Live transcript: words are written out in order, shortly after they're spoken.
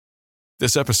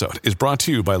This episode is brought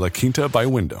to you by La Quinta by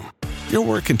Wyndham. Your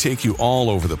work can take you all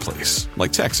over the place,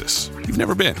 like Texas. You've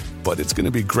never been, but it's going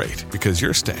to be great because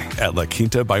you're staying at La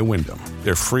Quinta by Wyndham.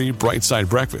 Their free Bright Side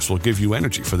breakfast will give you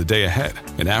energy for the day ahead.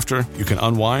 And after, you can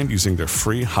unwind using their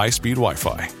free high-speed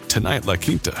Wi-Fi. Tonight, La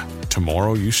Quinta.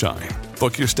 Tomorrow, you shine.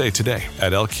 Book your stay today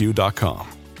at lq.com.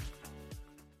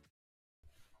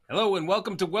 Hello and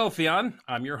welcome to Wealthion.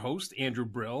 I'm your host, Andrew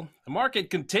Brill. The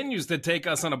market continues to take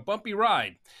us on a bumpy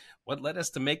ride. What led us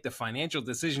to make the financial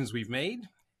decisions we've made?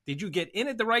 Did you get in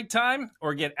at the right time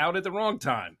or get out at the wrong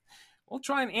time? We'll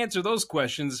try and answer those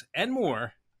questions and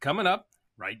more coming up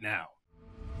right now.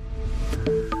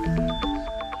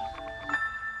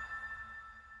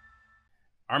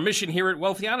 Our mission here at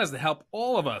Wealthion is to help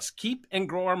all of us keep and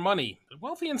grow our money. But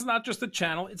Wealthion's not just a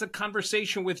channel, it's a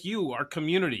conversation with you, our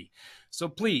community. So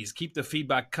please keep the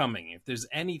feedback coming. If there's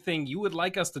anything you would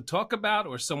like us to talk about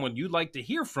or someone you'd like to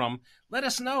hear from, let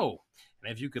us know.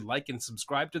 And if you could like and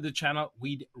subscribe to the channel,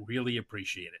 we'd really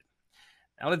appreciate it.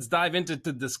 Now let's dive into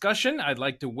the discussion. I'd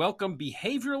like to welcome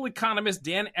behavioral economist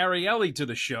Dan Ariely to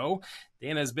the show.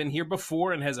 Dan has been here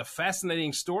before and has a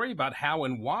fascinating story about how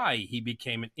and why he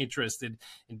became interested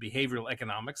in behavioral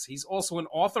economics. He's also an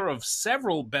author of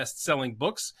several best-selling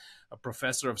books, a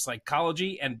professor of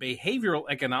psychology and behavioral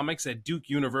economics at Duke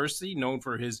University, known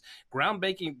for his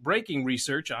groundbreaking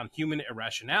research on human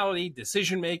irrationality,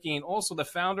 decision-making, and also the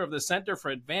founder of the Center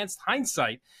for Advanced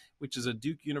Hindsight, which is a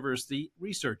Duke University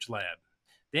research lab.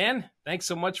 Dan, thanks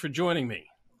so much for joining me.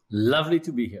 Lovely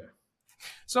to be here.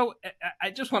 So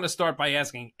I just want to start by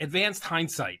asking, advanced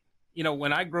hindsight. You know,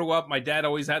 when I grew up, my dad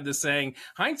always had this saying,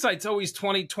 hindsight's always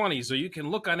 20/20, so you can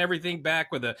look on everything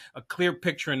back with a clear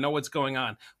picture and know what's going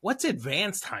on. What's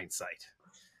advanced hindsight?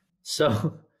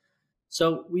 So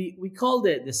we call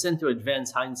the Center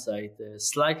Advanced Hindsight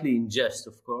slightly in jest,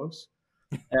 of course.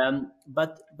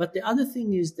 But the other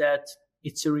thing is that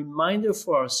it's a reminder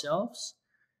for ourselves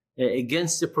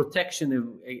against the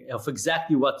protection of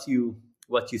exactly what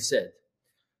you said.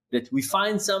 That we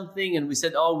find something and we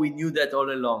said, oh, we knew that all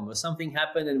along. Or something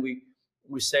happened and we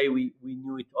say we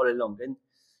knew it all along. And,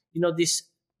 you know, this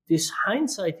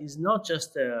hindsight is not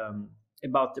just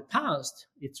about the past.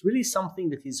 It's really something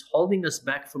that is holding us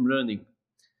back from learning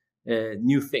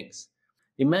new things.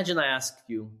 Imagine I asked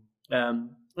you,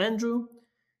 Andrew,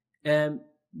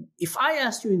 if I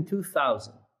asked you in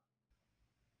 2000,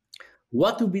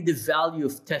 what would be the value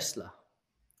of Tesla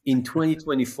in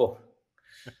 2024?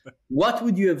 What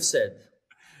would you have said?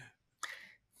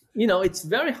 You know, it's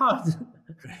very hard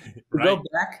to go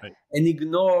back and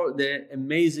ignore the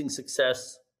amazing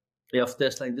success of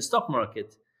Tesla in the stock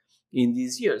market in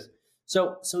these years.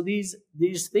 So these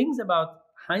things about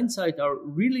hindsight are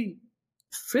really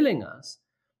filling us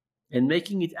and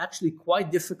making it actually quite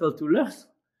difficult to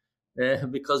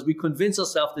learn because we convince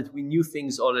ourselves that we knew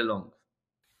things all along.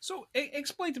 So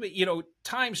explain to me, you know,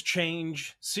 times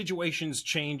change, situations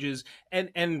changes,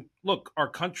 and look, our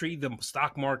country, the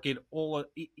stock market, all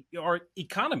our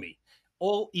economy,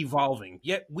 all evolving.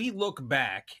 Yet we look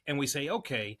back and we say,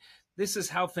 okay, this is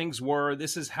how things were.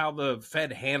 This is how the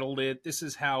Fed handled it. This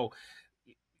is how,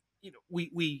 you know,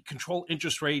 we control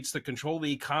interest rates to control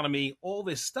the economy, all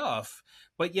this stuff.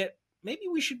 But yet maybe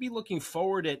we should be looking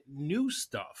forward at new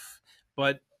stuff.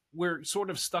 But we're sort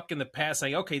of stuck in the past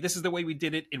saying, okay, this is the way we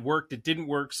did it. It worked. It didn't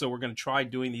work. So we're going to try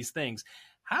doing these things.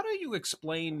 How do you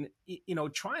explain, you know,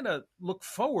 trying to look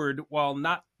forward while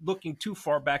not looking too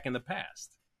far back in the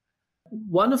past?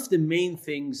 One of the main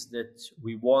things that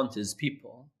we want as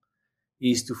people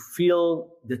is to feel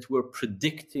that we're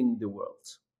predicting the world.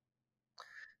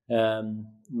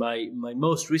 My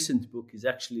most recent book is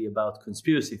actually about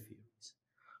conspiracy theories.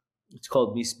 It's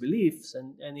called Misbeliefs,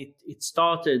 and it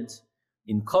started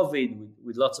in COVID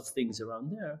with lots of things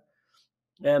around there.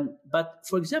 But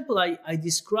for example, I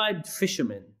described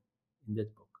fishermen in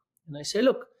that book. And I say,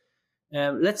 look,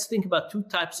 let's think about two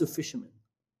types of fishermen.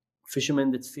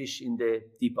 Fishermen that fish in the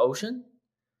deep ocean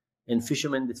and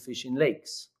fishermen that fish in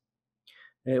lakes.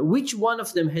 Which one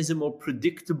of them has a more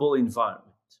predictable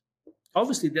environment?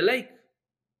 Obviously the lake.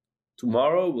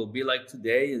 Tomorrow will be like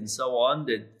today and so on,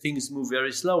 that things move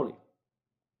very slowly.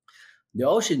 The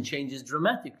ocean changes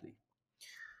dramatically.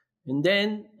 And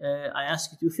then I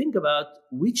ask you to think about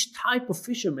which type of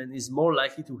fisherman is more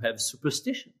likely to have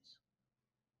superstitions.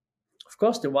 Of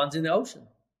course, the ones in the ocean.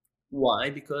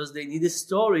 Why? Because they need a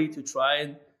story to try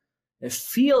and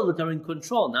feel that they're in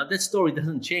control. Now, that story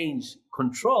doesn't change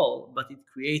control, but it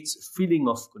creates a feeling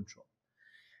of control.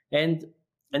 And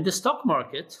the stock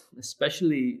market,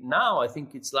 especially now, I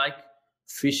think it's like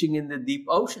fishing in the deep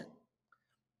ocean.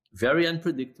 Very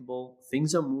unpredictable.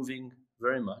 Things are moving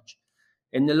very much.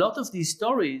 And a lot of these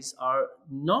stories are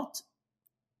not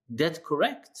that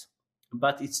correct,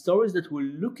 but it's stories that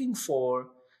we're looking for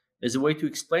as a way to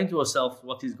explain to ourselves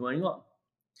what is going on.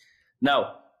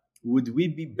 Now, would we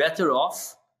be better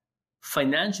off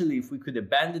financially if we could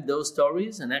abandon those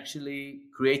stories and actually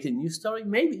create a new story?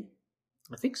 Maybe.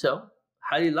 I think so.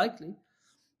 Highly likely.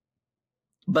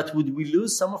 But would we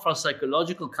lose some of our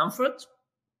psychological comfort?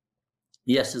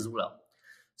 Yes, as well.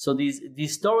 So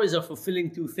these stories are fulfilling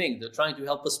two things. They're trying to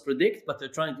help us predict, but they're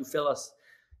trying to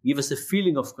give us a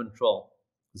feeling of control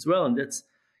as well. And that's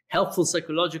helpful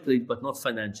psychologically, but not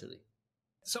financially.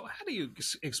 So how do you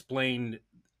explain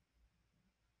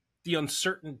the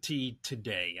uncertainty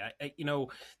today?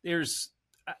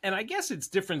 And I guess it's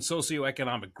different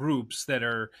socioeconomic groups that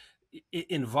are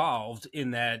involved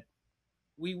in that.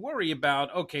 We worry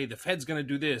about, okay, the Fed's going to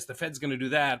do this, the Fed's going to do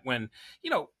that, when,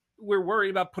 we're worried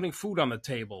about putting food on the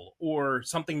table or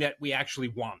something that we actually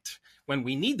want when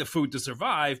we need the food to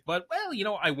survive. But,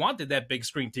 I wanted that big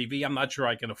screen TV. I'm not sure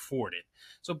I can afford it.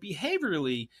 So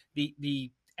behaviorally,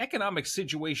 the economic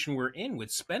situation we're in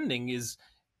with spending is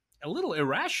a little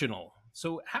irrational.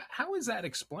 So how is that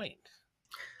explained?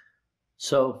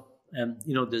 So,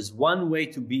 there's one way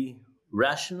to be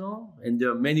rational, and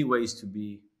there are many ways to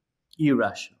be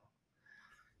irrational.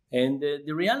 And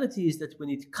the reality is that when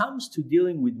it comes to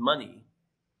dealing with money,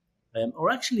 or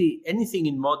actually anything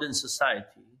in modern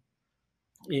society,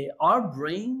 our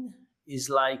brain is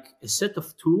like a set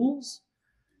of tools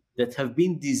that have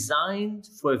been designed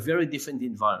for a very different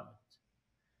environment.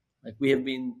 Like we have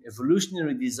been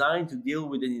evolutionarily designed to deal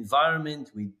with an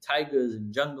environment with tigers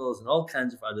and jungles and all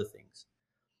kinds of other things.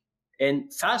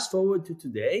 And fast forward to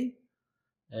today,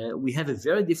 we have a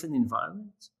very different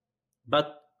environment,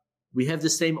 but we have the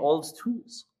same old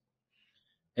tools.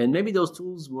 And maybe those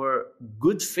tools were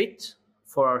good fit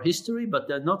for our history, but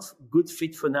they're not good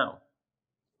fit for now.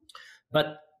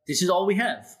 But this is all we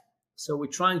have. So we're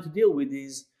trying to deal with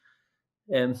these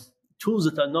tools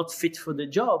that are not fit for the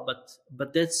job,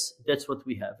 but that's what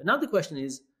we have. Another question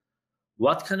is,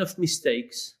 what kind of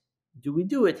mistakes do we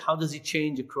do it? How does it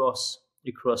change across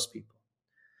people?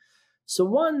 So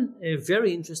one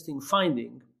very interesting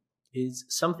finding is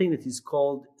something that is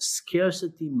called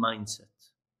scarcity mindset.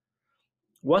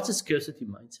 What's a scarcity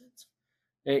mindset?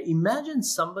 Imagine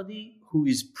somebody who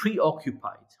is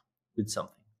preoccupied with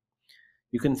something.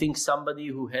 You can think somebody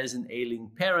who has an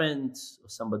ailing parent, or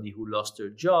somebody who lost their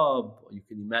job, or you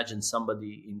can imagine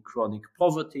somebody in chronic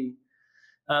poverty.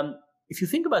 If you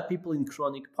think about people in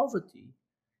chronic poverty,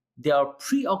 they are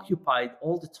preoccupied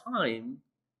all the time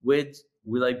with,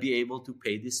 will I be able to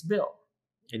pay this bill?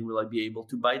 And will I be able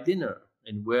to buy dinner?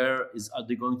 And are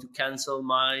they going to cancel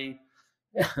my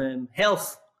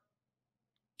health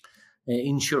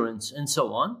insurance and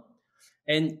so on?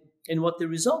 And what the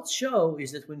results show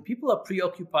is that when people are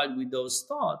preoccupied with those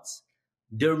thoughts,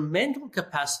 their mental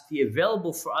capacity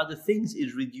available for other things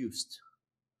is reduced.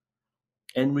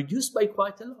 And reduced by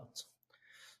quite a lot.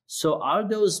 So are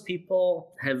those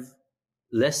people have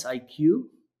less IQ?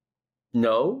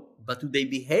 No. But do they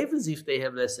behave as if they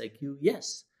have less IQ?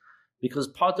 Yes. Because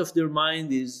part of their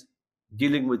mind is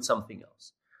dealing with something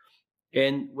else.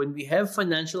 And when we have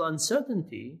financial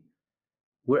uncertainty,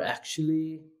 we're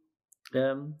actually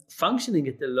functioning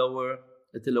at a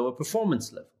lower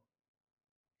performance level.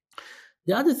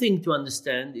 The other thing to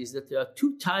understand is that there are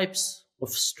two types of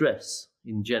stress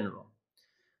in general.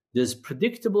 There's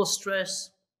predictable stress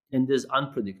and there's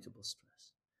unpredictable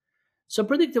stress. So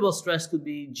predictable stress could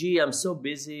be, gee, I'm so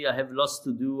busy, I have lots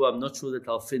to do, I'm not sure that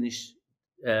I'll finish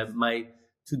my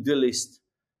to-do list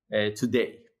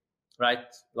today, right?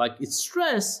 Like it's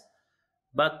stress,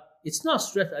 but it's not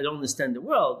stress I don't understand the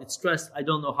world. It's stress I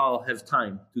don't know how I'll have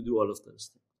time to do all of those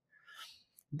things.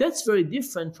 That's very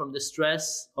different from the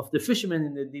stress of the fishermen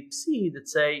in the deep sea that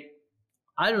say,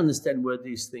 I don't understand where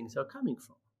these things are coming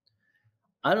from.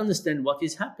 I don't understand what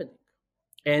is happening.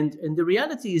 And the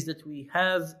reality is that we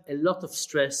have a lot of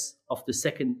stress of the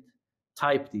second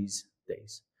type these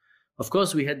days. Of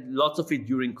course, we had lots of it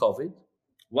during COVID.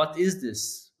 What is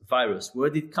this virus? Where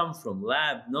did it come from?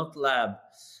 Lab, not lab?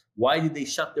 Why did they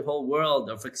shut the whole world?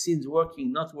 Are vaccines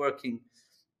working, not working?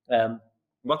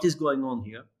 What is going on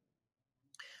here?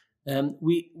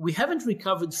 We haven't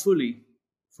recovered fully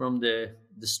from the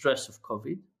stress of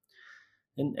COVID.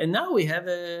 And now we have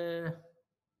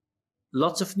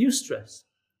lots of new stress.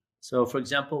 So, for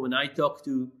example, when I talk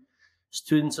to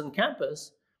students on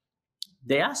campus,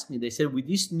 they ask me, they said, with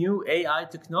these new AI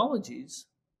technologies,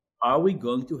 are we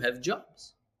going to have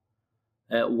jobs?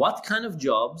 What kind of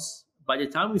jobs, by the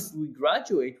time we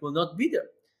graduate, will not be there?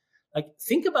 Like,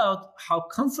 think about how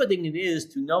comforting it is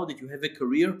to know that you have a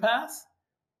career path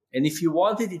And if you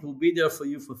want it, it will be there for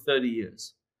you for 30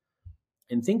 years.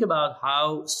 And think about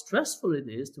how stressful it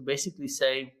is to basically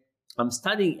say, I'm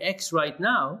studying X right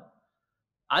now.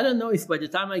 I don't know if by the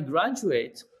time I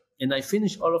graduate and I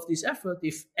finish all of this effort,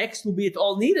 if X will be at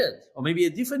all needed, or maybe a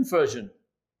different version.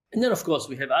 And then, of course,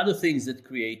 we have other things that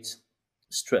create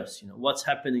stress. What's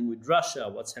happening with Russia,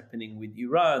 what's happening with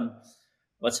Iran,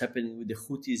 what's happening with the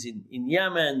Houthis in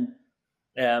Yemen,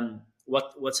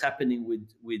 what's happening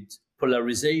with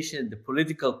polarization, the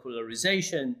political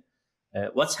polarization,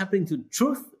 what's happening to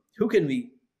truth, who can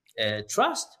we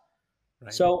trust?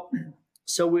 Right. So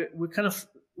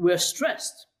we're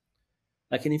stressed.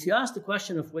 And if you ask the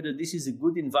question of whether this is a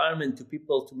good environment to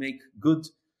people to make good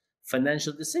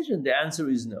financial decisions, the answer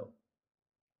is no.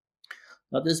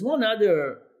 Now, there's one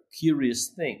other curious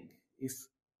thing.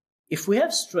 If we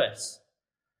have stress,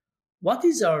 what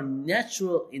is our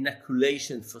natural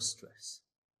inoculation for stress?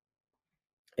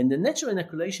 And the natural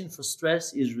inoculation for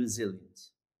stress is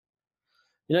resilience.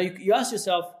 You ask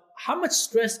yourself, how much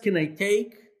stress can I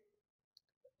take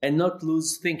and not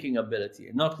lose thinking ability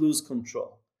and not lose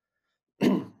control?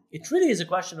 It really is a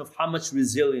question of how much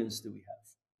resilience do we have.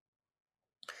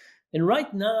 And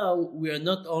right now, we are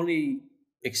not only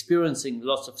experiencing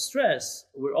lots of stress,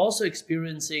 we're also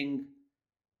experiencing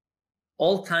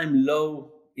all-time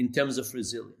low in terms of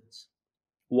resilience.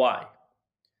 Why?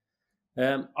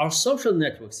 Our social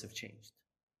networks have changed.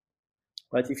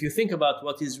 Right? If you think about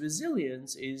what is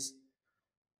resilience, is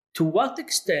to what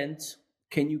extent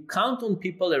can you count on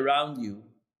people around you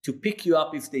to pick you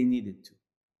up if they needed to?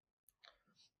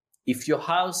 If your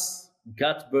house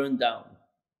got burned down,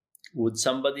 would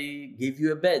somebody give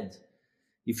you a bed?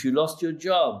 If you lost your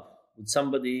job, would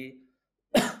somebody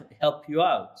help you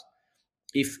out?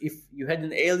 If you had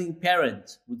an ailing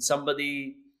parent, would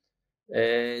somebody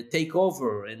take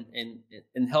over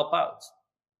and help out?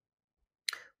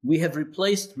 We have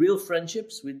replaced real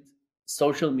friendships with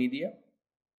social media.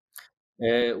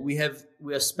 We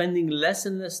are spending less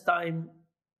and less time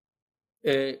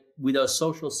with our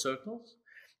social circles.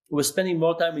 We're spending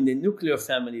more time in the nuclear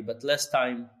family, but less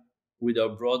time with our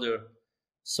broader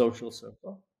social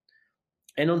circle.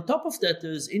 And on top of that,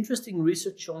 there's interesting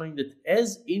research showing that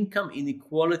as income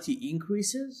inequality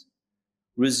increases,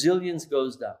 resilience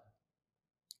goes down.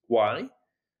 Why?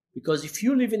 Because if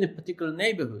you live in a particular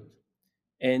neighborhood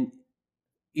and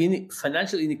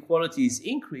financial inequality is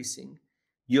increasing,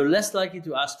 you're less likely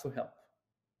to ask for help.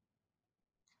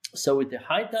 So with a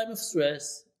high time of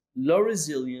stress, low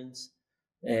resilience,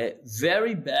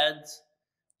 very bad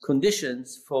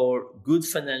conditions for good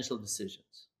financial decisions.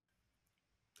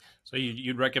 So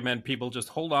you'd recommend people just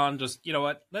hold on, just,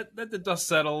 let the dust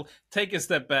settle, take a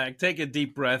step back, take a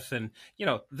deep breath, and,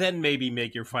 then maybe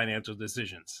make your financial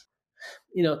decisions.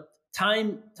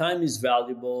 Time is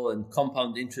valuable and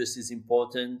compound interest is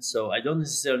important. So I don't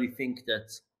necessarily think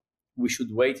that we should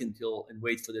wait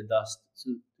for the dust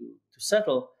to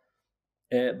settle.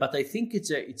 But I think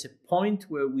it's a point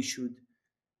where we should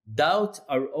doubt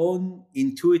our own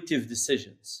intuitive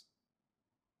decisions,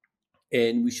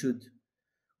 and we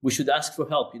should ask for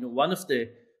help. One of the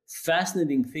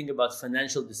fascinating thing about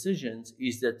financial decisions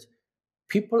is that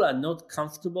people are not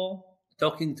comfortable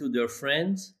talking to their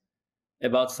friends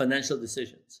about financial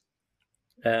decisions.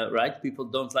 Right? People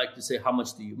don't like to say, how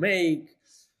much do you make?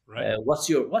 Right. What's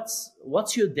your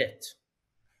debt?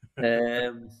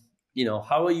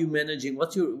 How are you managing?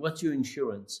 What's your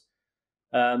insurance?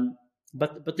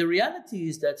 But the reality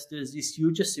is that there's this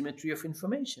huge asymmetry of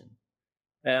information.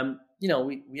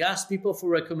 We ask people for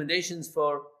recommendations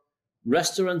for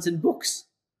restaurants and books.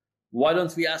 Why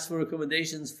don't we ask for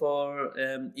recommendations for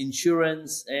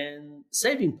insurance and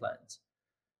saving plans?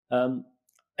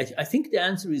 I think the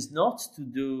answer is not to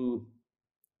do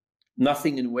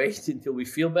nothing and wait until we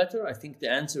feel better. I think the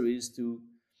answer is to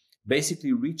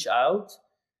basically reach out,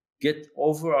 get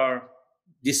over our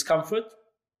discomfort,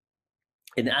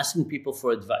 and asking people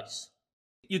for advice.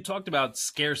 You talked about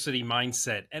scarcity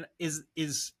mindset, and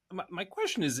my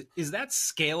question is that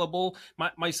scalable?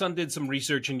 My son did some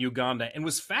research in Uganda and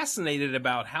was fascinated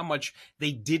about how much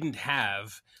they didn't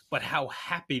have, but how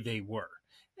happy they were.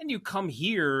 And you come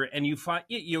here and you find,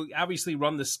 you obviously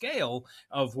run the scale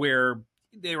of where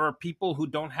there are people who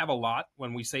don't have a lot.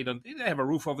 When we say they have a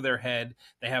roof over their head,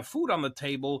 they have food on the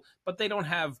table, but they don't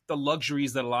have the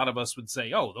luxuries that a lot of us would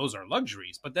say, oh, those are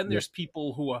luxuries. But then there's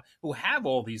people who have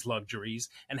all these luxuries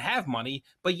and have money,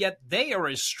 but yet they are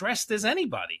as stressed as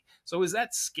anybody. So is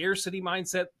that scarcity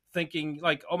mindset, thinking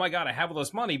like, oh my God, I have all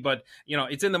this money, but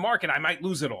it's in the market, I might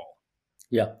lose it all?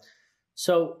 Yeah.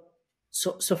 So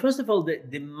first of all,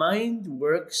 the mind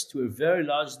works to a very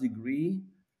large degree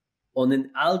on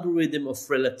an algorithm of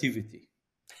relativity.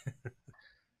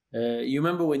 You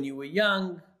remember when you were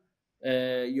young,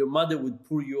 your mother would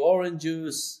pour you orange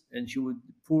juice, and she would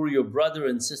pour your brother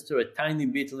and sister a tiny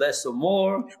bit less or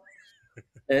more.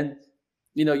 And,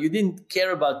 you didn't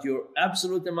care about your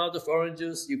absolute amount of orange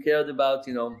juice. You cared about,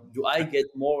 do I get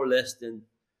more or less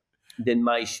than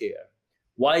my share?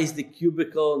 Why is the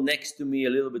cubicle next to me a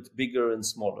little bit bigger and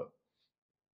smaller?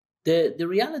 The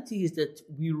reality is that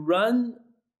we run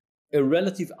a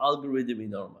relative algorithm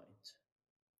in our mind.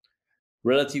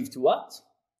 Relative to what?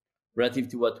 Relative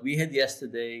to what we had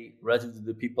yesterday, relative to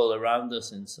the people around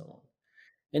us, and so on.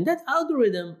 And that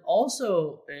algorithm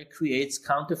also creates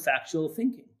counterfactual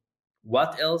thinking.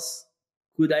 What else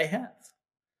could I have?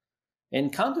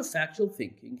 And counterfactual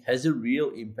thinking has a real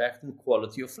impact on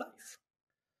quality of life.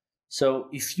 So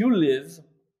if you live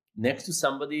next to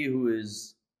somebody who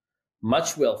is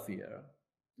much wealthier,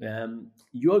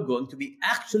 you are going to be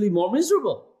actually more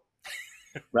miserable.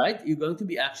 Right? You're going to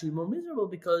be actually more miserable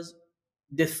because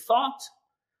the thought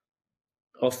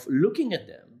of looking at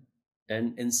them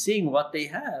and seeing what they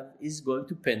have is going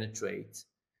to penetrate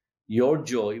your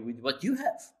joy with what you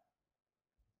have.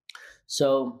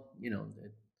 So,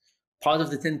 part of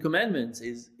the 10 Commandments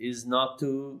is not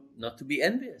to be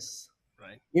envious.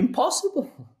 Right.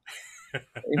 Impossible.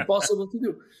 Impossible to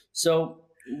do. So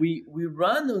we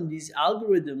run on these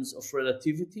algorithms of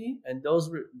relativity, and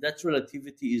that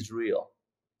relativity is real.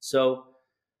 So,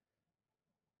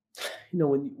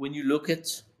 when you look at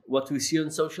what we see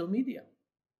on social media,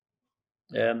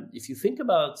 if you think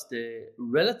about the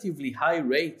relatively high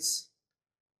rates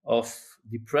of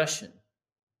depression,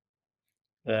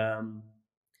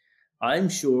 I'm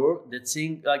sure that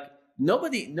seeing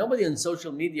nobody on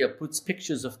social media puts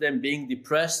pictures of them being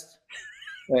depressed.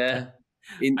 I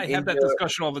have that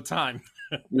discussion all the time.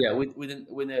 Yeah, with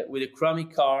a crummy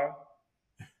car.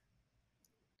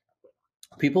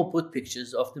 People put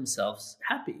pictures of themselves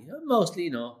happy, mostly,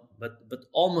 but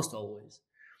almost always.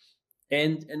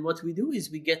 And what we do is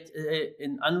we get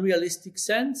an unrealistic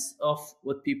sense of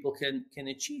what people can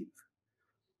achieve,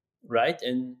 right?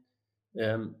 And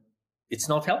it's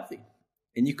not healthy.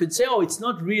 And you could say, oh, it's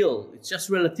not real, it's just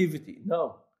relativity.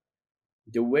 No.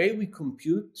 The way we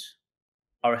compute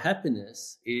our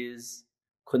happiness is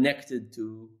connected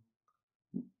to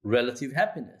relative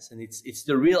happiness, and it's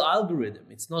the real algorithm.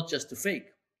 It's not just a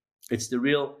fake. It's the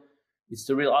real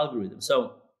algorithm.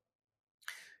 So,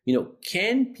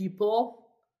 can people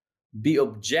be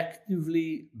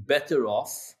objectively better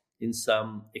off in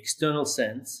some external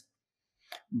sense,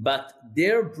 but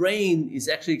their brain is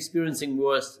actually experiencing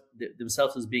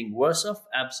themselves as being worse off?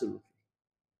 Absolutely.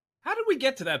 How did we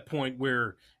get to that point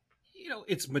where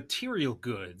it's material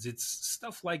goods, it's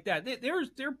stuff like that? There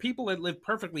are people that live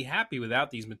perfectly happy without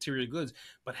these material goods.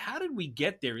 But how did we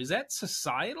get there? Is that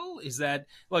societal? Is that,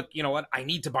 look, you know what? I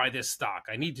need to buy this stock.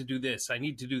 I need to do this. I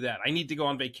need to do that. I need to go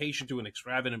on vacation to an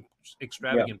extravagant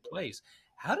place.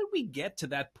 How did we get to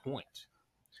that point?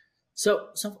 So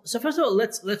first of all,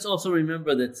 let's also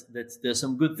remember that there's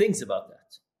some good things about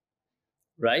that,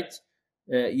 right?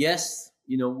 Yes,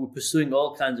 we're pursuing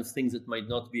all kinds of things that might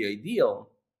not be ideal.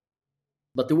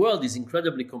 But the world is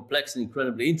incredibly complex and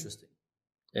incredibly interesting,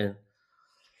 and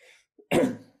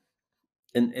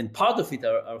and part of it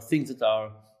are things that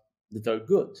are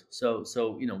good. So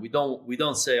we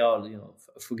don't say, oh,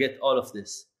 forget all of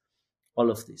this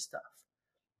stuff.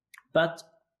 But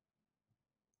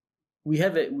we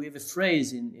have a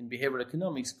phrase in behavioral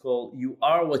economics called "you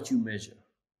are what you measure."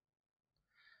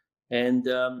 And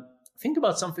think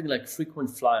about something like frequent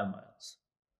flyer miles.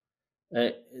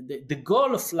 The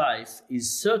goal of life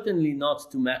is certainly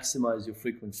not to maximize your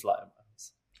frequent flyer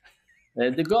miles.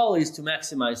 The goal is to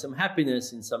maximize some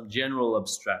happiness in some general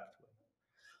abstract way.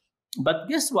 But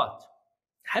guess what?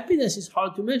 Happiness is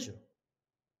hard to measure.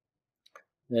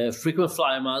 Frequent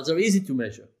flyer miles are easy to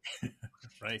measure.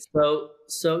 Right. So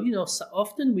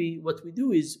often what we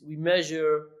do is we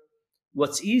measure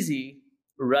what's easy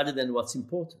rather than what's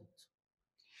important.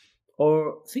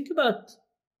 Or think about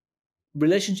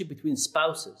relationship between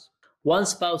spouses. One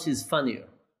spouse is funnier.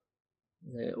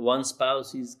 One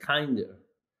spouse is kinder.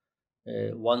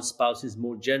 One spouse is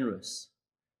more generous.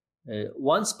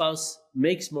 One spouse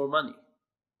makes more money.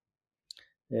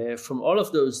 From all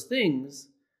of those things,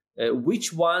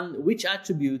 which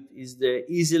attribute is the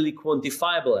easily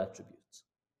quantifiable attribute?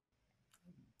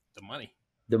 The money.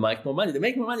 The make more money. The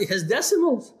make more money has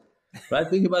decimals, right?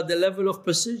 Think about the level of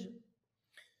precision.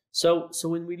 So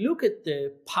when we look at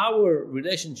the power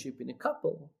relationship in a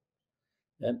couple,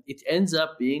 it ends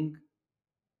up being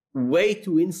way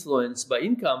too influenced by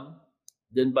income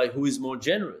than by who is more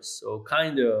generous or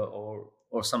kinder or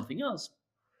or something else.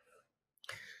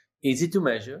 Easy to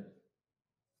measure,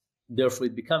 therefore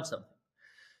it becomes something.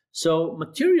 So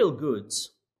material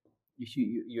goods,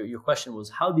 your question was,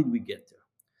 how did we get there?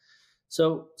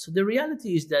 So the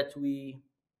reality is that we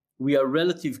are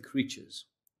relative creatures,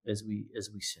 as we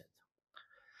said.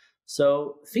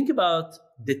 So think about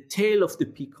the tail of the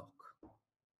peacock.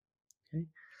 Okay?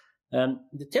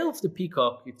 The tail of the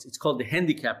peacock, it's called the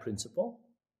handicap principle.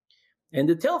 And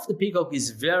the tail of the peacock is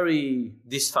very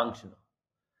dysfunctional.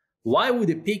 Why would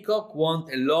a peacock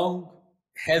want a long,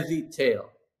 heavy tail?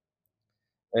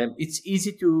 It's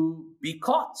easy to be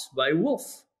caught by a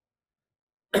wolf.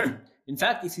 In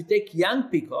fact, if you take young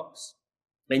peacocks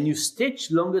and you stitch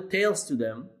longer tails to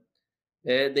them,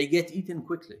 they get eaten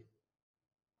quickly.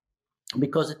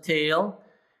 Because a tail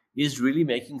is really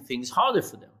making things harder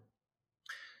for them.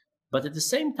 But at the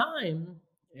same time,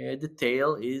 the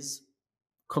tail is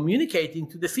communicating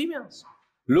to the females.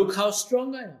 Look how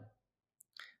strong I am.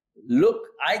 Look,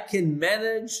 I can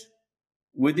manage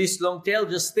with this long tail.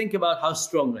 Just think about how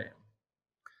strong I am.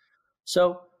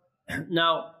 So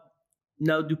now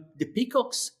do the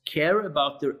peacocks care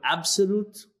about their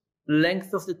absolute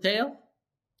length of the tail?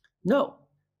 No,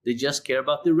 they just care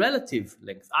about the relative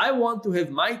length. I want to have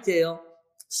my tail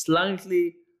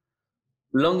slightly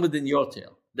longer than your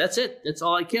tail. That's it. That's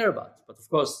all I care about. But of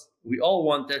course, we all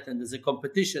want that, and there's a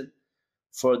competition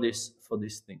for this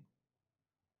thing.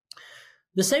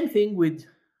 The same thing with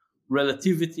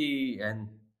relativity and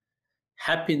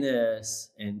happiness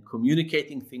and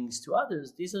communicating things to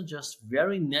others. These are just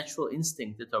very natural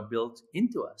instincts that are built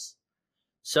into us.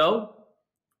 So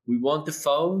we want a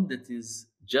phone that is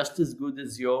just as good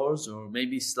as yours, or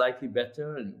maybe slightly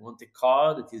better, and we want a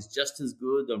car that is just as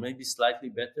good or maybe slightly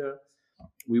better.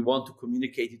 We want to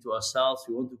communicate it to ourselves.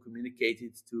 We want to communicate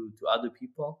it to other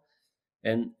people.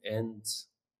 And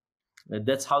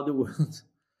that's how the world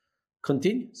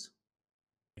continues.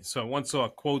 So I once saw a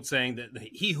quote saying that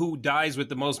he who dies with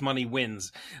the most money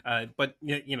wins, but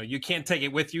you can't take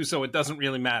it with you, so it doesn't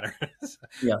really matter.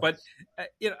 Yeah. But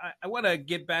I want to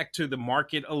get back to the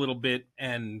market a little bit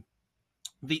and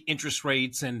the interest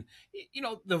rates, and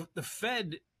the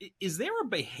Fed. Is there a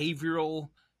behavioral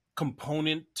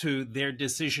component to their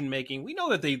decision making? We know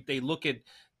that they look at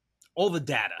all the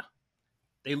data,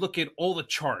 they look at all the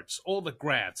charts, all the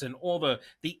graphs, and all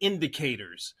the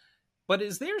indicators. But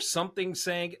is there something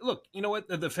saying, look, you know what,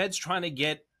 the Fed's trying to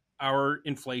get our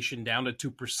inflation down to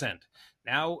 2%.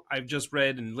 Now, I've just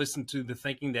read and listened to the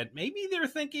thinking that maybe they're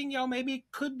thinking, maybe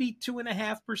it could be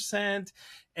 2.5%.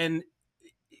 And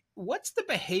what's the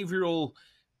behavioral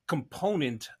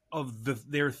component of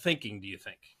their thinking, do you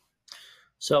think?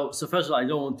 So first of all, I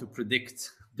don't want to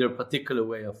predict their particular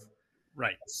way of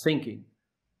thinking.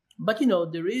 But,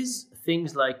 there is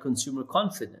things like consumer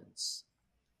confidence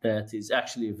that is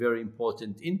actually a very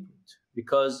important input,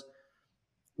 because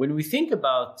when we think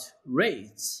about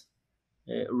rates,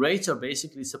 rates are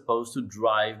basically supposed to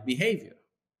drive behavior,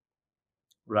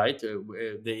 right?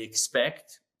 They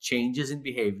expect changes in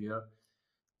behavior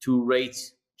to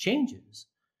rate changes.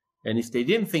 And if they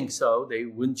didn't think so, they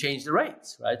wouldn't change the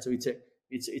rates, right? So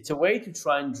it's a way to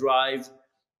try and drive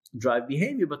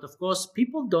behavior. But of course,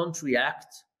 people don't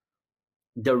react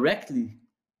directly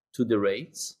to the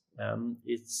rates.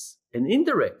 It's an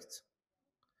indirect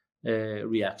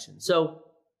reaction. So,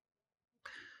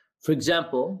 for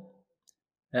example,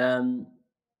 in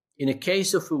a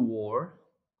case of a war,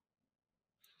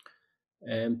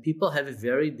 people have a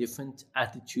very different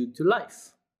attitude to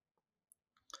life.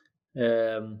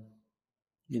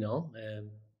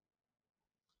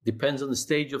 Depends on the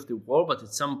stage of the war, but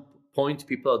at some point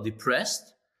people are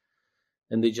depressed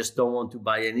and they just don't want to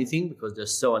buy anything because they're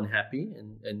so unhappy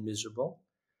and miserable.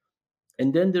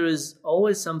 And then there is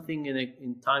always something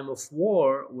in time of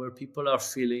war where people are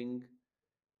feeling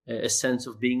a sense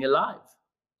of being alive.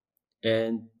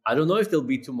 And I don't know if there'll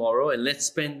be tomorrow, and let's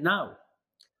spend now.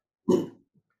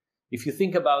 If you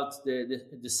think about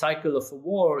the cycle of a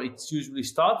war, it's usually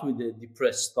start with the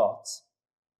depressed thoughts.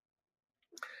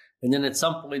 And then at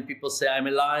some point people say, I'm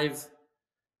alive,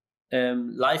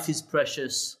 life is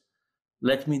precious,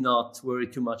 let me not worry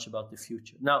too much about the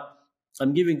future. Now,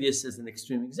 I'm giving this as an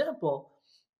extreme example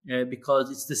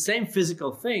because it's the same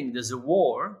physical thing. There's a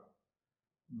war,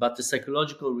 but the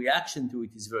psychological reaction to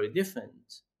it is very different.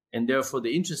 And therefore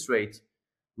the interest rate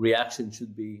reaction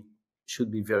should be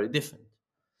very different.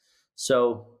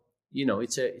 So,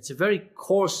 it's a very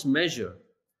coarse measure,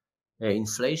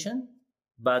 inflation.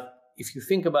 But if you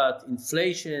think about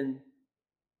inflation,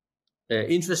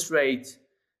 interest rate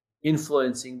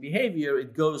influencing behavior,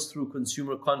 it goes through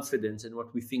consumer confidence and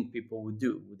what we think people would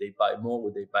do. Would they buy more?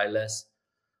 Would they buy less?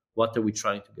 what are we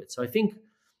trying to get. So I think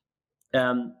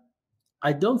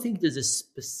I don't think there's a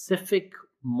specific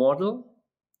model,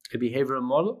 a behavioral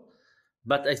model,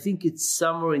 but I think it's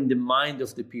somewhere in the mind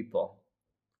of the people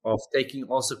of taking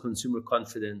also consumer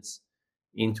confidence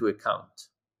into account.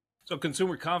 So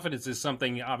consumer confidence is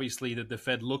something obviously that the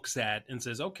Fed looks at and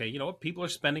says, okay, you know what, people are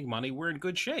spending money, we're in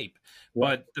good shape. Yeah.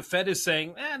 But the Fed is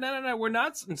saying, no, we're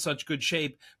not in such good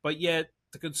shape. But yet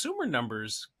the consumer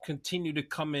numbers continue to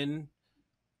come in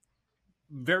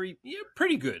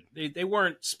pretty good. They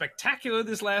weren't spectacular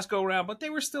this last go around, but they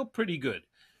were still pretty good.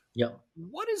 Yeah.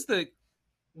 What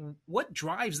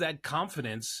drives that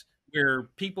confidence where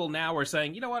people now are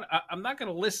saying, you know what, I'm not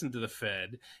going to listen to the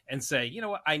Fed and say, you know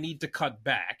what, I need to cut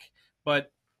back,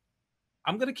 but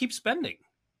I'm going to keep spending.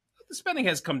 The spending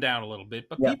has come down a little bit,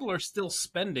 but people are still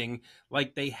spending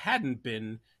like they hadn't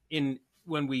been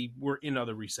when we were in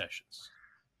other recessions.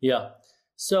 Yeah.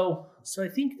 So I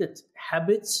think that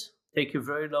habits take a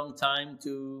very long time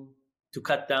to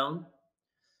cut down.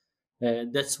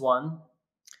 That's one.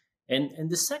 And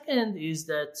the second is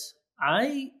that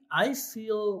I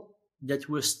feel that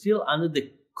we're still under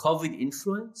the COVID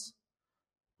influence.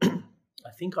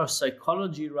 I think our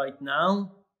psychology right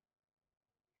now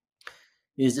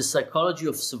is the psychology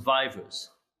of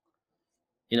survivors.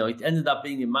 It ended up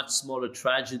being a much smaller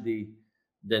tragedy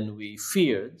than we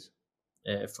feared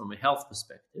from a health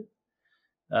perspective.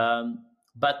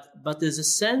 But there's a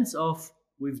sense of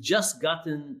we've just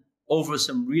gotten over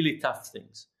some really tough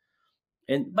things.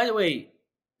 And by the way,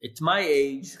 at my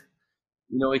age,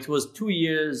 it was 2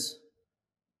 years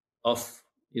of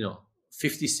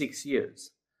 56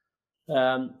 years.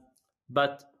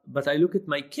 But I look at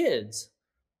my kids.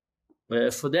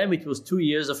 For them, it was 2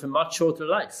 years of a much shorter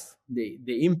life.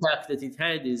 The impact that it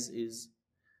had is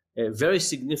very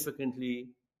significantly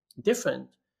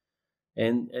different,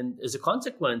 and as a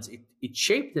consequence, it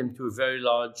shaped them to a very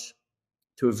large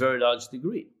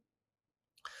degree.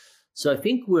 So I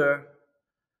think we're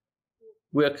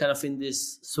kind of in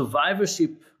this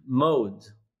survivorship mode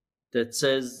that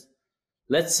says,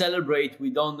 let's celebrate. We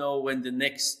don't know when the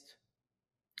next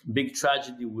big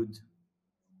tragedy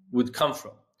would come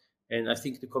from. And I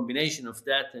think the combination of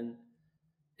that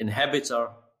and habits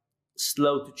are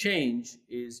slow to change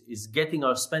is getting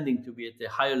our spending to be at a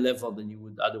higher level than you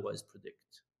would otherwise predict.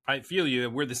 I feel you.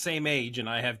 We're the same age, and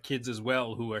I have kids as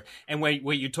well who are. And when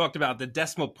you talked about the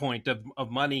decimal point of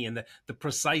money and the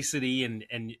precisity and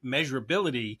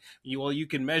measurability, you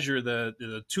can measure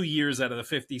the 2 years out of the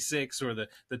 56 or the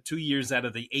 2 years out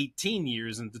of the 18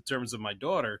 years in the terms of my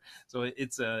daughter. So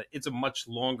it's a much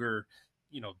longer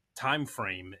time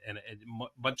frame and a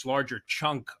much larger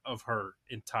chunk of her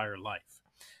entire life.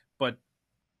 But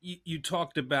you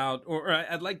talked about, or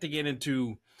I'd like to get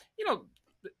into,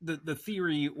 the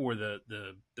theory or the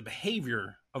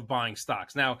behavior of buying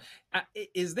stocks. Now,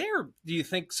 is there, do you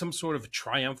think, some sort of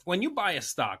triumph when you buy a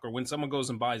stock, or when someone goes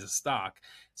and buys a stock,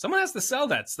 someone has to sell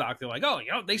that stock? They're like, oh,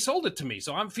 they sold it to me,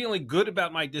 so I'm feeling good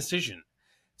about my decision.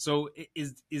 So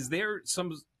is there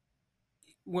some,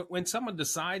 when someone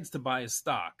decides to buy a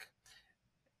stock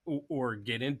or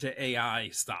get into AI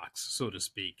stocks, so to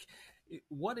speak,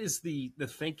 what is the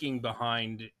thinking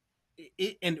behind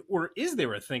it, or is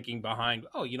there a thinking behind,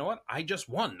 oh, you know what, I just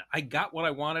won, I got what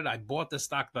I wanted, I bought the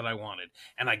stock that I wanted,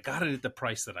 and I got it at the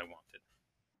price that I wanted?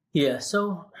 Yeah,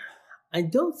 so I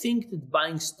don't think that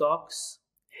buying stocks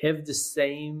have the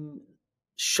same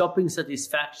shopping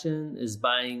satisfaction as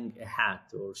buying a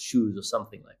hat or shoes or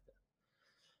something like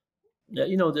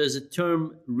that. There's a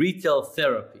term, retail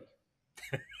therapy.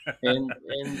 and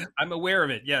I'm aware of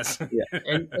it, yes. Yeah,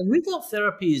 and retail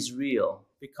therapy is real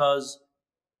because,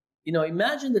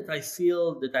 imagine that I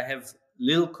feel that I have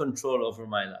little control over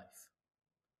my life.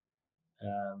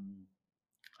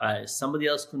 Somebody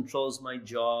else controls my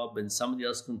job, and somebody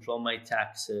else controls my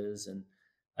taxes, and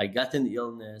I got an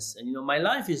illness, and my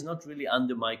life is not really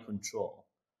under my control.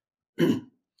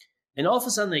 And all of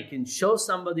a sudden I can show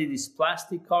somebody this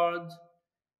plastic card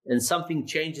and something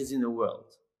changes in the world.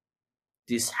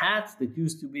 This hat that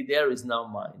used to be there is now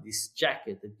mine. This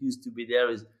jacket that used to be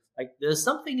there is like, there's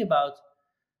something about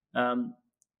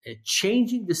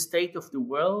changing the state of the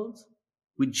world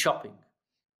with shopping.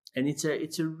 And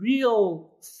it's a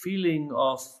real feeling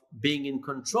of being in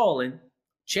control and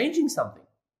changing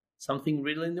something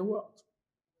real in the world.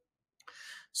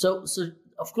 So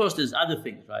of course, there's other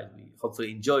things, right? We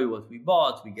hopefully enjoy what we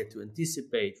bought. We get to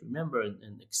anticipate, remember,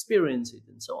 and experience it,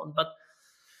 and so on.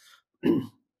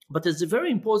 But there's a very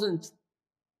important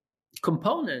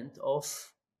component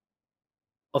of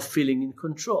feeling in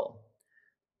control.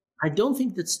 I don't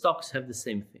think that stocks have the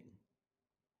same thing.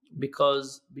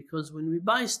 because when we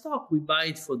buy stock, we buy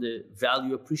it for the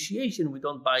value appreciation. We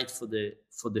don't buy it for the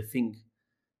thing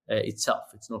itself.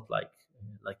 It's not like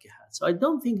a hat. So I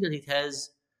don't think that it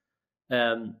has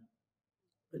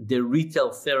the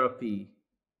retail therapy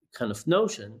kind of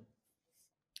notion,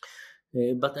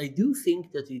 but I do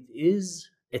think that it is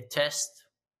a test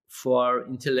for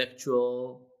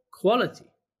intellectual quality.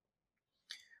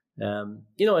 A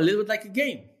little bit like a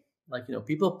game. Like,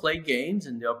 people play games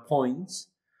and there are points.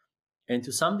 And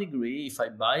to some degree, if I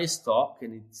buy a stock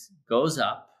and it goes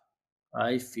up,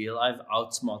 I feel I've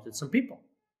outsmarted some people.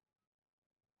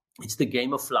 It's the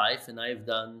game of life, and I've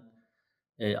done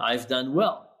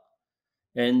well.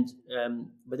 And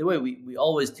by the way, we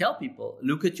always tell people,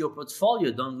 look at your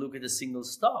portfolio, don't look at a single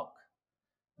stock.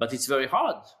 But it's very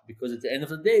hard, because at the end of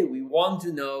the day, we want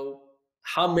to know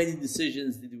how many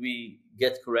decisions did we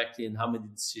get correctly and how many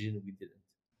decisions we didn't.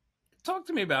 Talk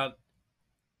to me about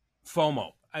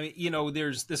FOMO. I mean,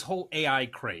 there's this whole AI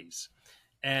craze,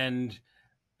 and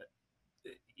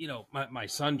my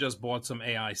son just bought some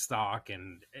AI stock,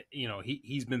 and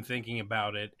he's been thinking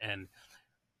about it. And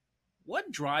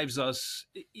what drives us?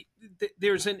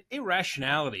 There's an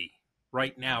irrationality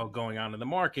right now going on in the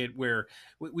market where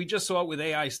we just saw it with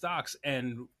AI stocks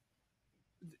and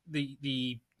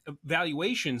the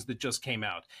valuations that just came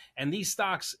out. And these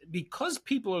stocks, because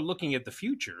people are looking at the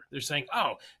future, they're saying,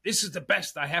 oh, this is the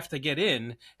best, I have to get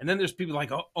in. And then there's people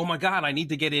like, oh my God, I need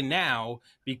to get in now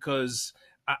because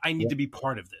I need to be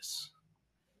part of this.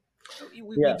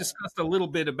 We discussed a little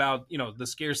bit about, the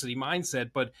scarcity mindset,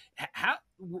 but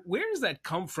where does that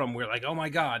come from? We're like, oh my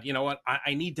God, you know what?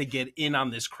 I need to get in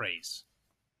on this craze.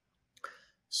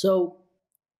 So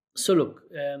look,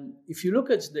 if you look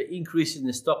at the increase in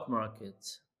the stock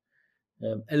market,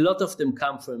 a lot of them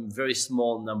come from a very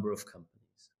small number of companies.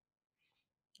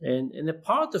 And a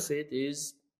part of it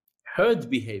is herd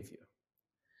behavior.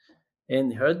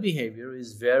 And herd behavior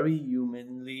is very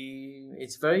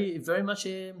it's very, very much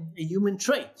a human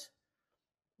trait.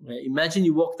 Imagine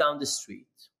you walk down the street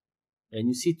and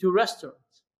you see two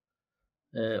restaurants.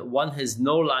 One has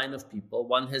no line of people,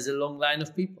 one has a long line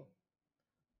of people.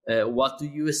 What do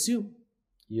you assume?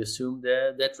 You assume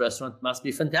that restaurant must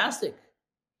be fantastic.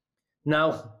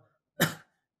 Now,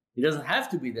 it doesn't have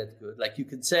to be that good. Like, you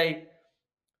could say,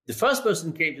 the first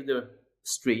person came to the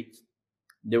street,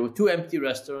 there were two empty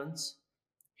restaurants,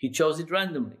 he chose it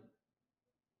randomly.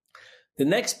 The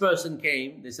next person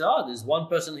came, they said, oh, there's one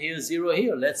person here, zero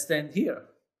here, let's stand here.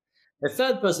 The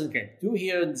third person came, two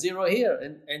here and zero here.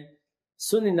 And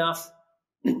soon enough,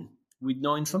 with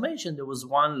no information, there was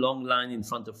one long line in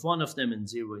front of one of them and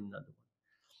zero in another one.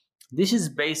 This is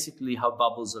basically how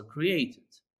bubbles are created,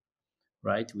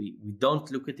 right? We don't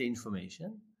look at the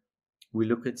information. We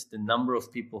look at the number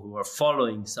of people who are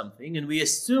following something, and we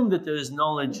assume that there is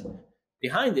knowledge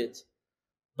behind it,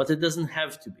 but it doesn't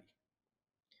have to be.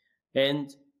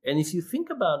 And if you think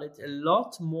about it, a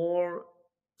lot more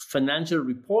financial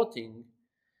reporting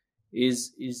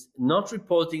is not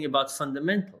reporting about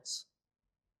fundamentals.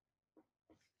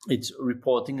 It's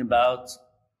reporting about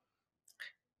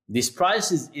this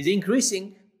price is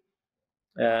increasing,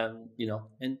 and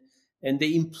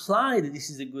they imply that this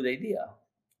is a good idea,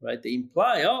 right? They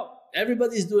imply, oh,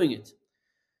 everybody's doing it.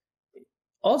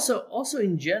 Also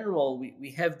in general,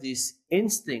 we have this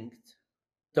instinct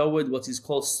toward what is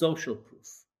called social proof.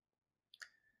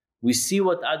 We see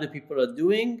what other people are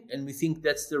doing and we think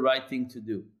that's the right thing to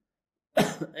do.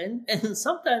 and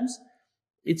sometimes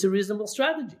it's a reasonable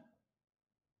strategy.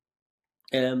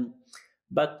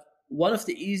 But one of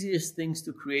the easiest things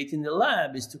to create in the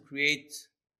lab is to create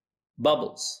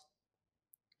bubbles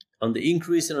on the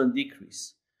increase and on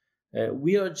decrease.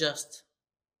 We are just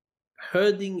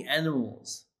herding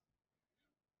animals.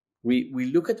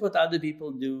 We look at what other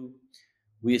people do.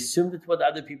 We assume that what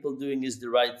other people are doing is the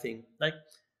right thing. Like,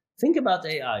 think about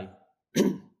AI.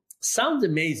 Sounds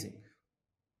amazing.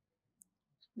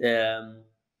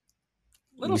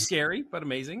 Little scary, but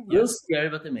amazing. Little scary,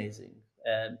 but amazing.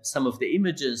 Some of the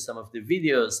images, some of the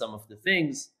videos, some of the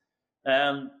things,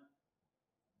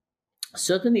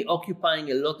 certainly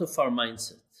occupying a lot of our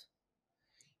mindset.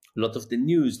 A lot of the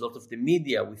news, a lot of the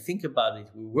media, we think about it,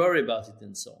 we worry about it,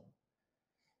 and so on.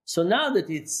 So now that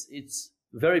it's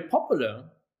very popular,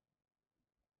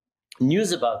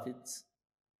 news about it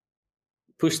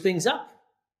push things up.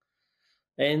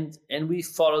 And we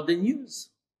follow the news.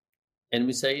 And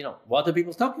we say, what are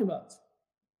people talking about?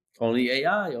 Only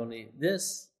AI, only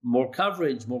this, more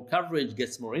coverage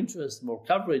gets more interest, more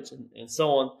coverage, and so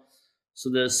on. So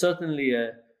there's certainly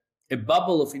a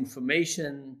bubble of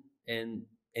information and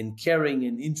caring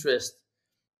and interest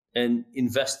and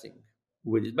investing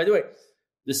with it. By the way,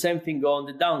 The same thing go on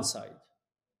the downside.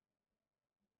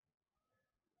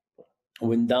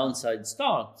 When downside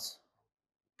starts,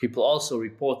 people also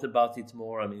report about it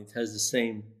more. I mean, it has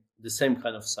the same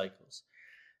kind of cycles.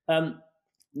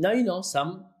 Now,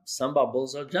 some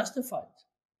bubbles are justified,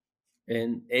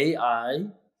 and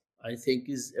I think,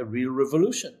 is a real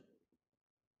revolution.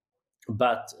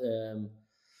 But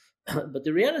but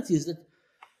the reality is that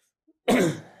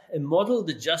a model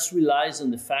that just relies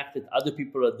on the fact that other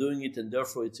people are doing it and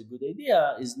therefore it's a good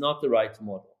idea is not the right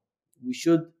model. We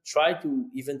should try to,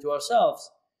 even to ourselves,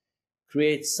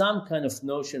 create some kind of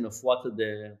notion of what are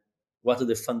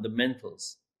the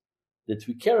fundamentals that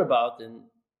we care about,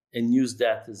 and use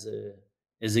that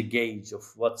as a gauge of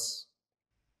what's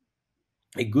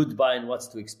a good buy and what's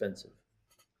too expensive.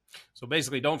 So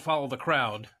basically, don't follow the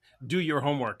crowd. Do your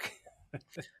homework.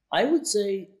 I would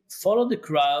say follow the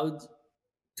crowd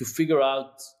to figure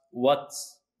out what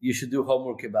you should do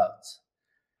homework about.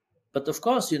 But of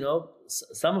course,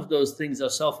 some of those things are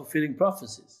self-fulfilling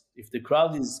prophecies. If the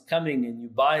crowd is coming and you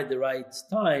buy at the right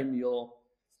time,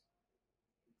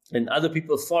 and other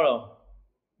people follow,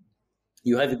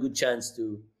 you have a good chance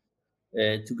to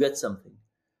get something.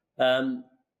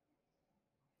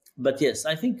 But yes,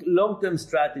 I think long-term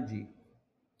strategy,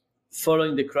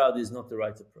 following the crowd, is not the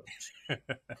right approach.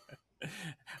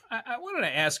 I wanted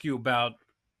to ask you about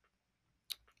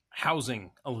housing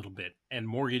a little bit, and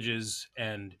mortgages,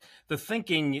 and the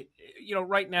thinking,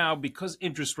 right now, because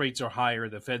interest rates are higher,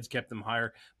 the Fed's kept them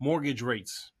higher, mortgage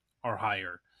rates are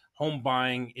higher, home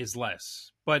buying is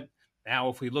less. But now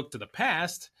if we look to the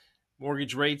past,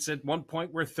 mortgage rates at one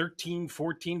point were 13,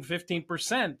 14,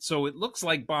 15%. So it looks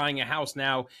like buying a house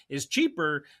now is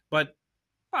cheaper, but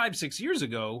 5-6 years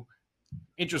ago,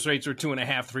 interest rates were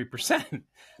 2.5%, 3%.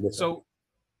 Yes, so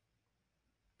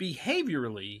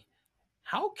behaviorally,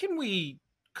 how can we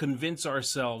convince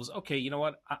ourselves, okay, you know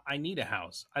what? I need a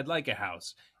house. I'd like a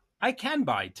house. I can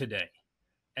buy today,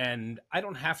 and I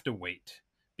don't have to wait,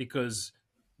 because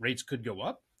rates could go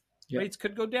up, rates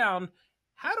could go down.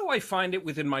 How do I find it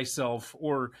within myself,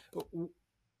 or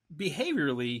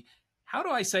behaviorally, how do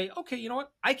I say, okay, you know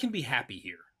what? I can be happy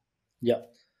here? Yeah.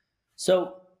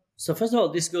 So first of all,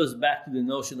 this goes back to the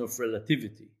notion of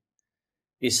relativity.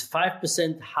 Is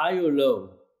 5% high or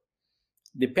low?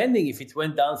 Depending if it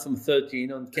went down from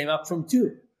 13 and came up from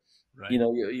 2, right.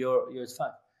 You're at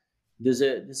 5. There's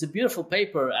a beautiful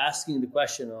paper asking the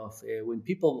question of when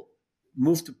people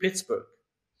move to Pittsburgh,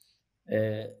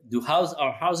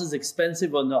 are houses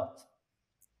expensive or not?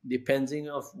 Depending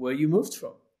of where you moved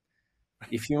from.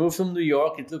 If you move from New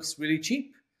York, it looks really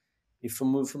cheap. If you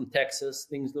move from Texas,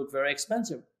 things look very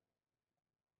expensive.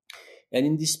 And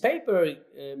in this paper,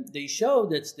 they show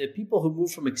that the people who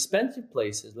move from expensive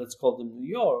places, let's call them New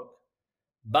York,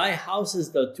 buy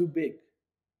houses that are too big.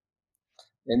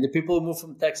 And the people who move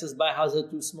from Texas buy houses that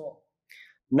are too small.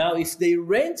 Now, if they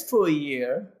rent for a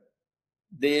year,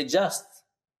 they adjust.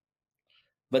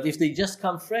 But if they just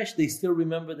come fresh, they still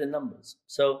remember the numbers.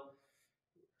 So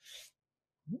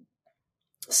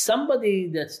somebody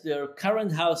that their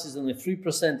current house is on a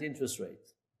 3% interest rate,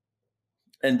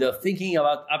 and they're thinking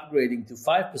about upgrading to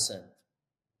 5%,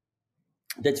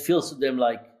 that feels to them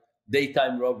like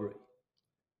daytime robbery.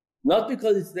 Not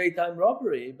because it's daytime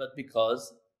robbery, but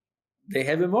because they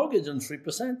have a mortgage on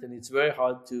 3%, and it's very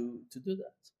hard to do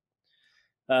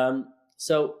that.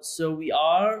 So we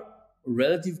are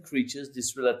relative creatures.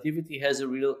 This relativity has a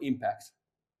real impact.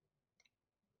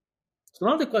 So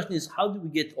now the question is, how do we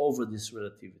get over this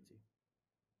relativity?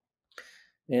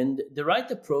 And the right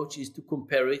approach is to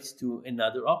compare it to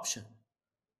another option.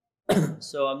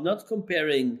 So I'm not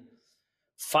comparing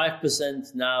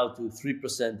 5% now to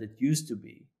 3% it used to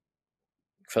be.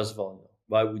 First of all,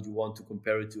 why would you want to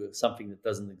compare it to something that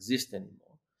doesn't exist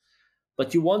anymore?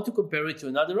 But you want to compare it to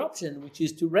another option, which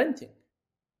is to renting.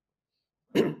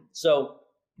 So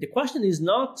the question is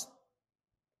not,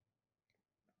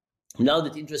 now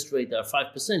that interest rates are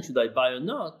 5%, should I buy or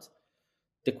not?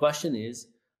 The question is,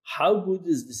 how good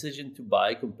is decision to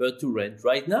buy compared to rent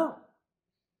right now?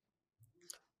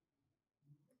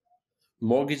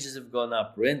 Mortgages have gone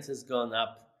up, rent has gone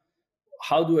up.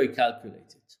 How do I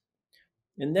calculate it?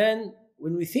 And then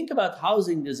when we think about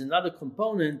housing, there's another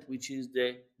component, which is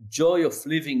the joy of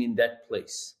living in that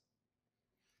place.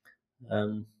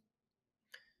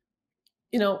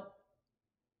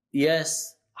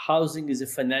 Yes, housing is a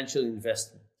financial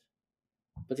investment,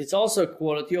 but it's also a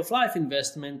quality of life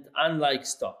investment, unlike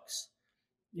stocks.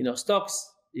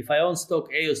 Stocks, if I own stock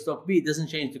A or stock B, it doesn't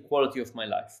change the quality of my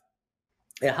life.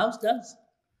 A house does.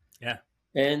 Yeah.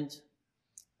 And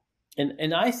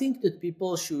I think that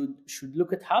people should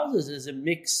look at houses as a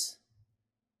mix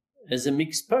as a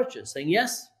mixed purchase, saying,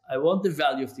 yes, I want the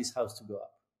value of this house to go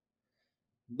up,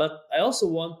 but I also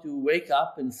want to wake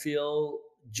up and feel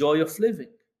joy of living.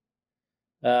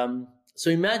 So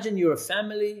imagine you're a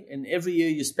family and every year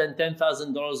you spend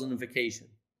 $10,000 on a vacation.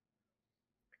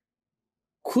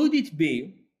 Could it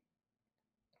be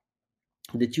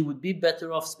that you would be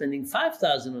better off spending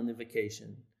 $5,000 on a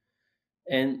vacation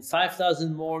and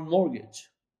 $5,000 more on mortgage,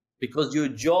 because your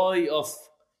joy of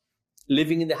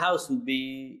living in the house would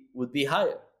be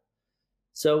higher?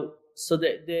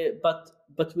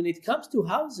 But when it comes to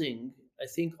housing, I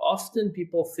think often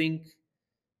people think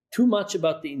too much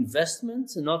about the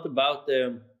investments and not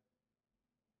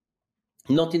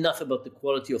enough about the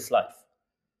quality of life.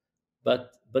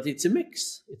 But it's a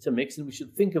mix. It's a mix, and we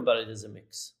should think about it as a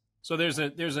mix. So there's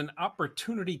an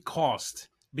opportunity cost,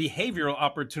 behavioral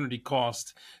opportunity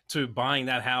cost to buying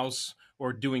that house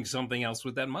or doing something else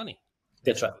with that money.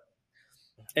 That's right.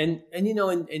 And you know,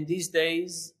 in these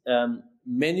days,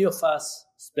 many of us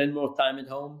spend more time at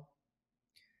home.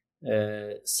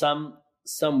 Some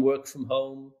work from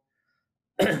home.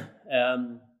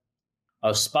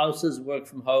 Our spouses work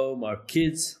from home. Our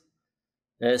kids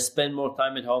spend more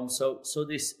time at home. So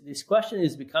this question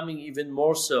is becoming even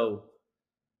more so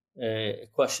a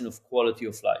question of quality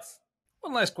of life.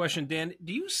 One last question, Dan.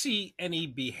 Do you see any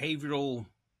behavioral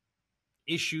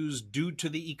issues due to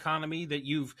the economy that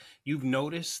you've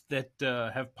noticed that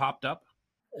have popped up?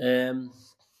 I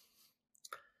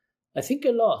think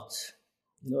a lot.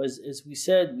 You know, as we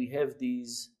said, we have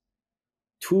these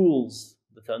tools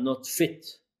that are not fit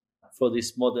for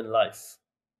this modern life.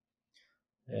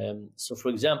 So, for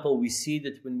example, we see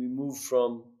that when we move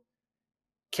from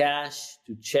cash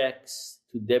to checks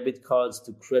to debit cards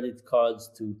to credit cards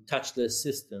to touchless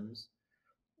systems,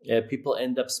 people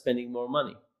end up spending more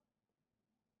money.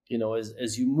 You know,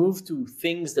 as you move to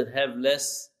things that have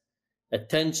less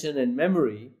attention and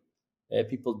memory,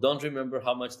 people don't remember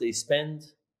how much they spend,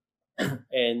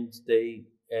 and they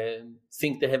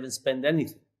think they haven't spent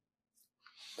anything.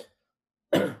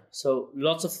 So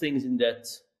lots of things in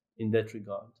that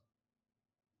regard.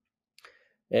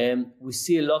 We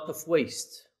see a lot of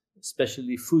waste,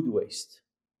 especially food waste.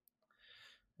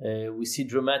 We see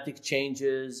dramatic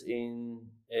changes in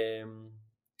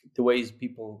the ways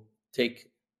people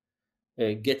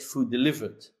get food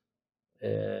delivered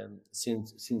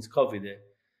since COVID.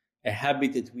 A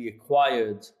habit that we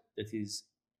acquired that is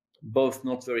both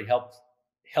not very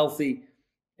healthy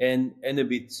and a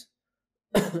bit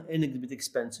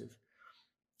expensive.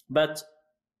 But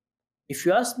if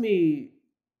you ask me,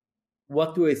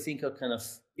 what do I think are kind of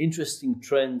interesting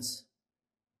trends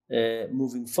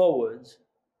moving forward,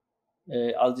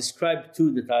 I'll describe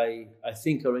two that I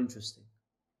think are interesting.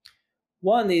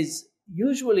 One is,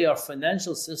 usually our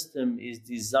financial system is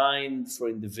designed for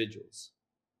individuals.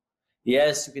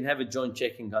 Yes, you can have a joint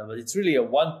checking account, but it's really a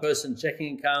one-person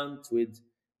checking account with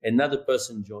another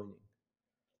person joining.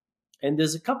 And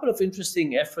there's a couple of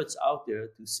interesting efforts out there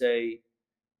to say,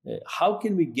 how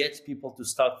can we get people to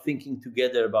start thinking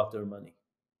together about their money?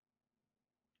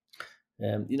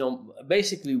 You know,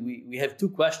 basically, we have two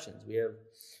questions. We have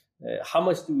how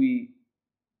much do we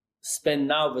spend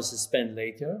now versus spend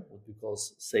later, what we call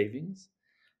savings,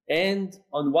 and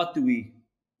on what do we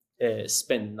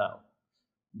spend now?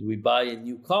 Do we buy a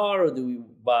new car or do we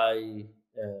buy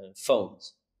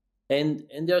phones? And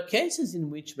there are cases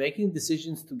in which making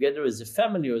decisions together as a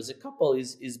family or as a couple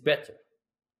is better.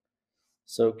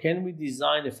 So can we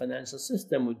design a financial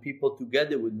system where people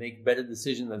together would make better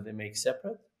decisions than they make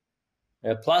separate?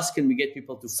 Plus, can we get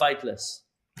people to fight less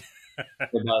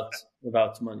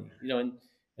about money? You know,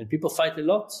 and people fight a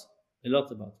lot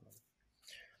about money.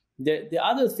 The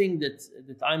other thing that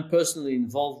I'm personally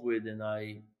involved with, and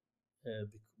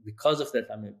because of that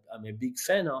I'm a big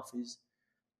fan of, is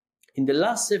in the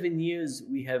last 7 years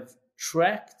we have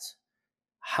tracked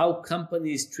how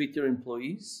companies treat their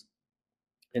employees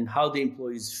and how the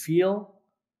employees feel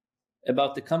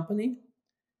about the company.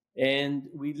 And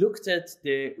we looked at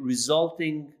the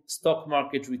resulting stock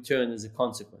market return as a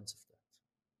consequence of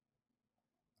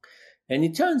that. And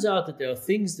it turns out that there are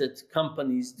things that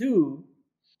companies do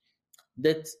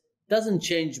that doesn't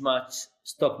change much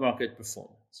stock market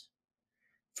performance.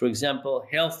 For example,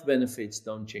 health benefits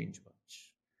don't change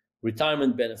much.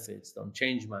 Retirement benefits don't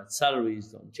change much. Salaries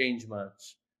don't change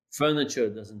much. Furniture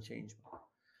doesn't change much.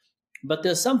 But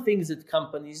there are some things that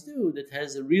companies do that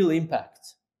has a real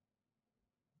impact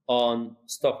on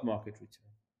stock market return.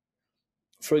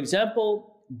 For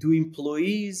example, do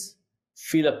employees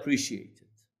feel appreciated?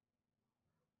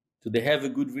 Do they have a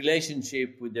good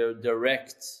relationship with their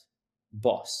direct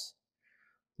boss?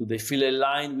 Do they feel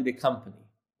aligned with the company?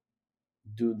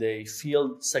 Do they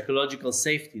feel psychological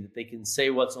safety, that they can say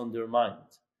what's on their mind?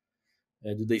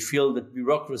 Do they feel that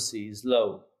bureaucracy is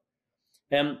low?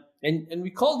 And we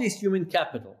call this human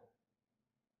capital.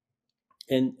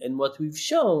 And what we've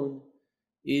shown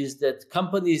is that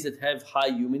companies that have high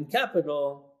human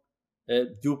capital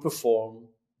do perform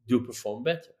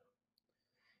better.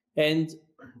 And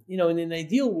in an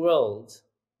ideal world,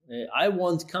 I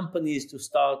want companies to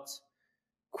start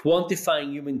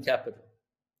quantifying human capital.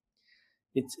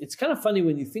 It's kind of funny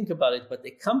when you think about it, but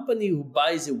a company who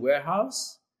buys a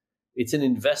warehouse, it's an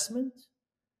investment.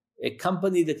 A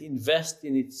company that invests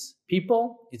in its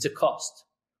people, it's a cost.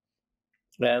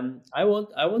 I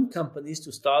want companies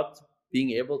to start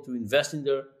being able to invest in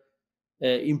their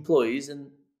employees and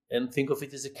think of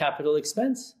it as a capital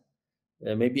expense.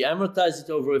 Maybe amortize it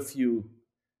over a few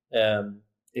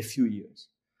years,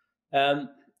 and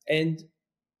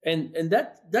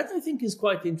that I think is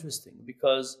quite interesting,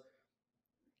 because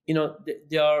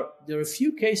there are a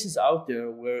few cases out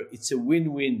there where it's a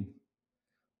win-win,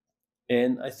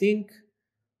 and I think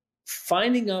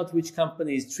finding out which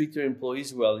companies treat their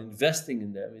employees well, investing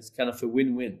in them, is kind of a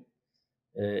win-win.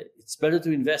 It's better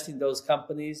to invest in those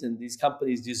companies, and these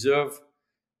companies deserve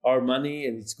our money,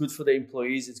 and it's good for the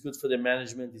employees, it's good for the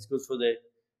management, it's good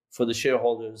for the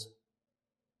shareholders.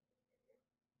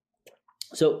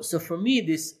 So for me,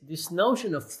 this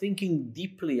notion of thinking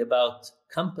deeply about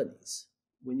companies,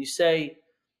 when you say,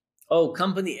 oh,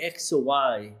 company X or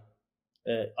Y,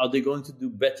 are they going to do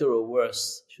better or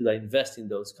worse? Should I invest in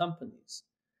those companies?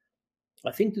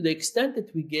 I think to the extent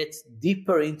that we get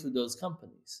deeper into those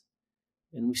companies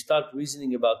and we start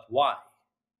reasoning about why,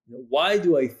 why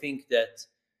do I think that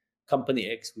company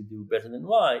X would do better than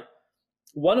Y?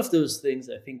 One of those things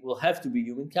I think will have to be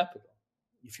human capital.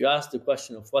 If you ask the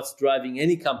question of what's driving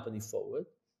any company forward,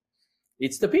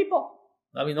 it's the people.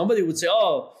 I mean, nobody would say,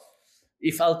 oh,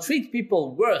 if I'll treat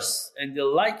people worse and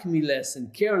they'll like me less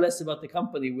and care less about the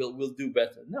company, we'll do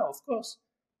better. No, of course.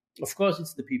 Of course,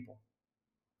 it's the people.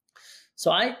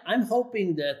 So I'm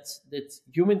hoping that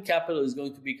human capital is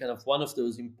going to be kind of one of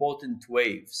those important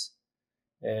waves.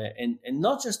 And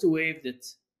not just a wave that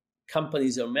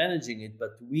companies are managing it,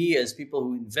 but we as people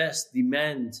who invest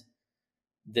demand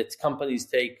that companies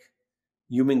take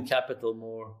human capital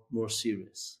more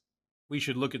serious. We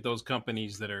should look at those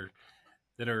companies that are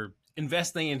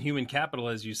investing in human capital,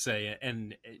 as you say,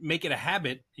 and make it a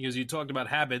habit, because you talked about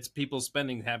habits, people's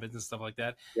spending habits and stuff like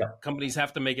that. Yeah. Companies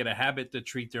have to make it a habit to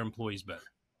treat their employees better.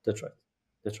 That's right.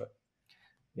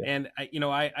 Yeah. And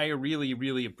I really,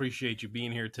 really appreciate you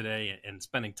being here today and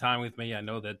spending time with me. I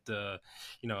know that,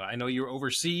 I know you're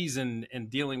overseas and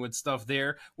dealing with stuff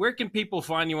there. Where can people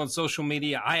find you on social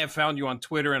media? I have found you on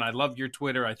Twitter, and I love your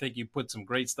Twitter. I think you put some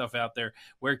great stuff out there.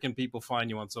 Where can people find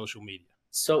you on social media?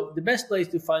 So the best place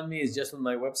to find me is just on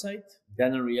my website,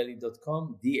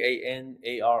 danariely.com,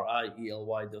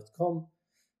 DANARIELY.com.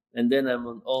 And then I'm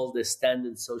on all the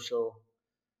standard social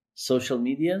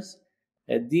medias.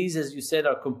 These, as you said,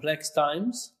 are complex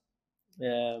times.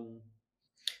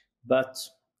 But,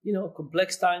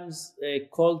 complex times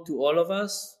call to all of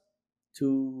us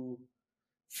to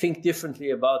think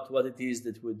differently about what it is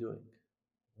that we're doing.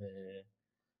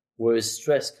 Where is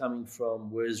stress coming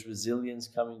from? Where is resilience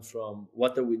coming from?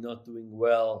 What are we not doing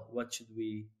well? What should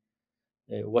we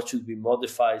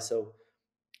modify? So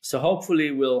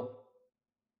hopefully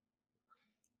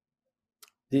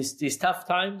these tough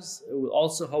times will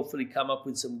also hopefully come up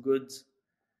with some good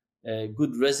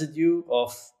residue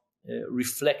of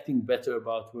reflecting better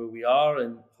about where we are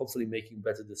and hopefully making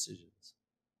better decisions.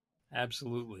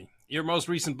 Absolutely. Your most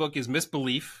recent book is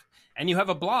Misbelief, and you have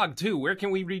a blog too. Where can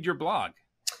we read your blog?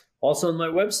 Also on my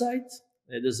website,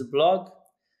 there's a blog,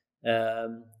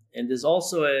 and there's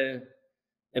also a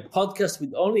podcast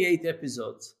with only 8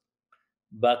 episodes,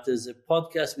 but there's a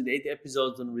podcast with 8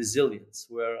 episodes on resilience,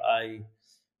 where I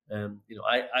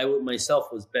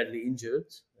myself was badly injured.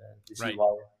 This right. is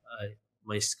why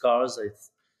my scars.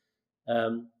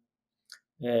 So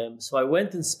I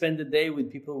went and spent a day with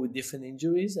people with different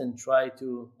injuries and tried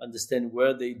to understand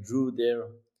where they drew their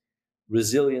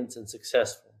resilience and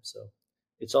success from. So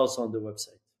it's also on the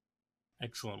website.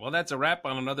 Excellent. Well, that's a wrap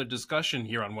on another discussion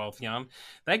here on Wealthion.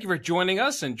 Thank you for joining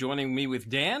us and joining me with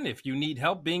Dan. If you need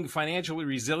help being financially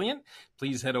resilient,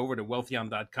 please head over to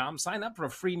Wealthion.com. Sign up for a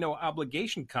free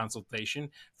no-obligation consultation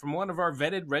from one of our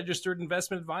vetted registered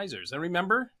investment advisors. And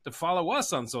remember to follow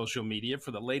us on social media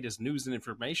for the latest news and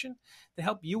information to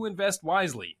help you invest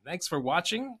wisely. Thanks for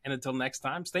watching, and until next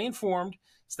time, stay informed,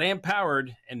 stay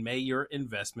empowered, and may your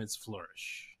investments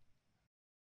flourish.